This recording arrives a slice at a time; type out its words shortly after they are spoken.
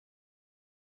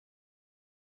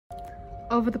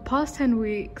Over the past 10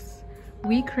 weeks,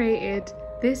 we created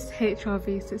this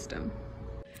HRV system.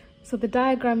 So the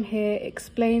diagram here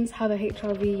explains how the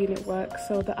HRV unit works.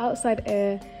 So the outside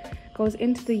air goes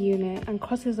into the unit and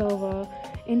crosses over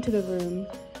into the room,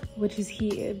 which is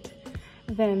heated.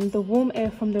 Then the warm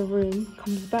air from the room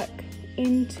comes back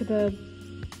into the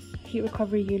heat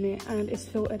recovery unit and is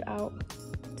filtered out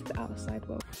to the outside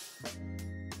world.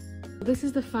 This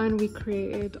is the fan we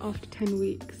created after 10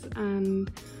 weeks,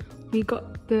 and we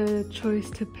got the choice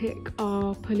to pick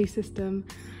our pulley system,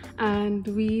 and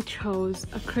we chose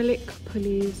acrylic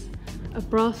pulleys, a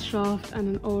brass shaft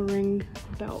and an O-ring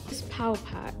belt. This power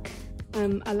pack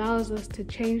allows us to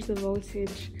change the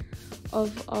voltage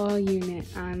of our unit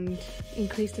and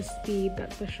increase the speed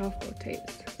that the shaft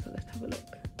rotates. So let's have a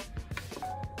look.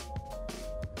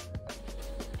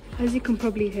 As you can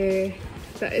probably hear,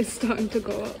 that is starting to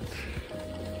go up.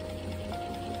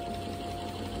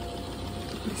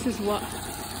 This is what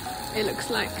it looks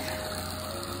like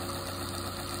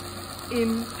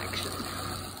in action.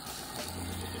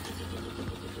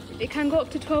 It can go up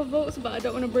to 12 volts, but I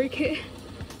don't want to break it.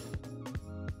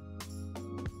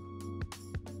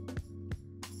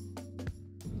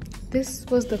 This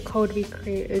was the code we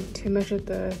created to measure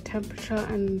the temperature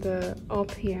and the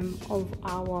RPM of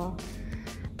our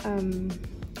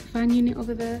fan unit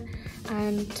over there.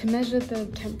 And to measure the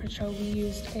temperature, we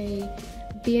used a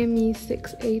BME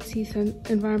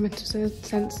 680 environmental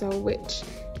sensor, which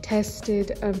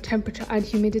tested temperature and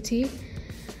humidity.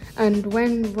 And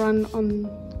when run on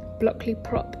Blockly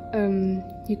Prop,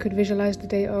 you could visualize the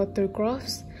data through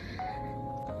graphs.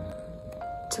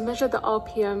 To measure the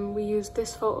RPM, we used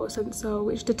this photo sensor,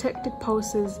 which detected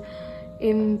pulses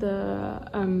in the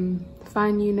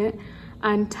fan unit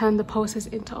and turned the pulses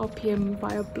into RPM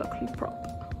via Blockly Prop.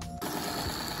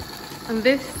 And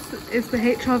this is the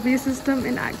HRV system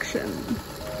in action.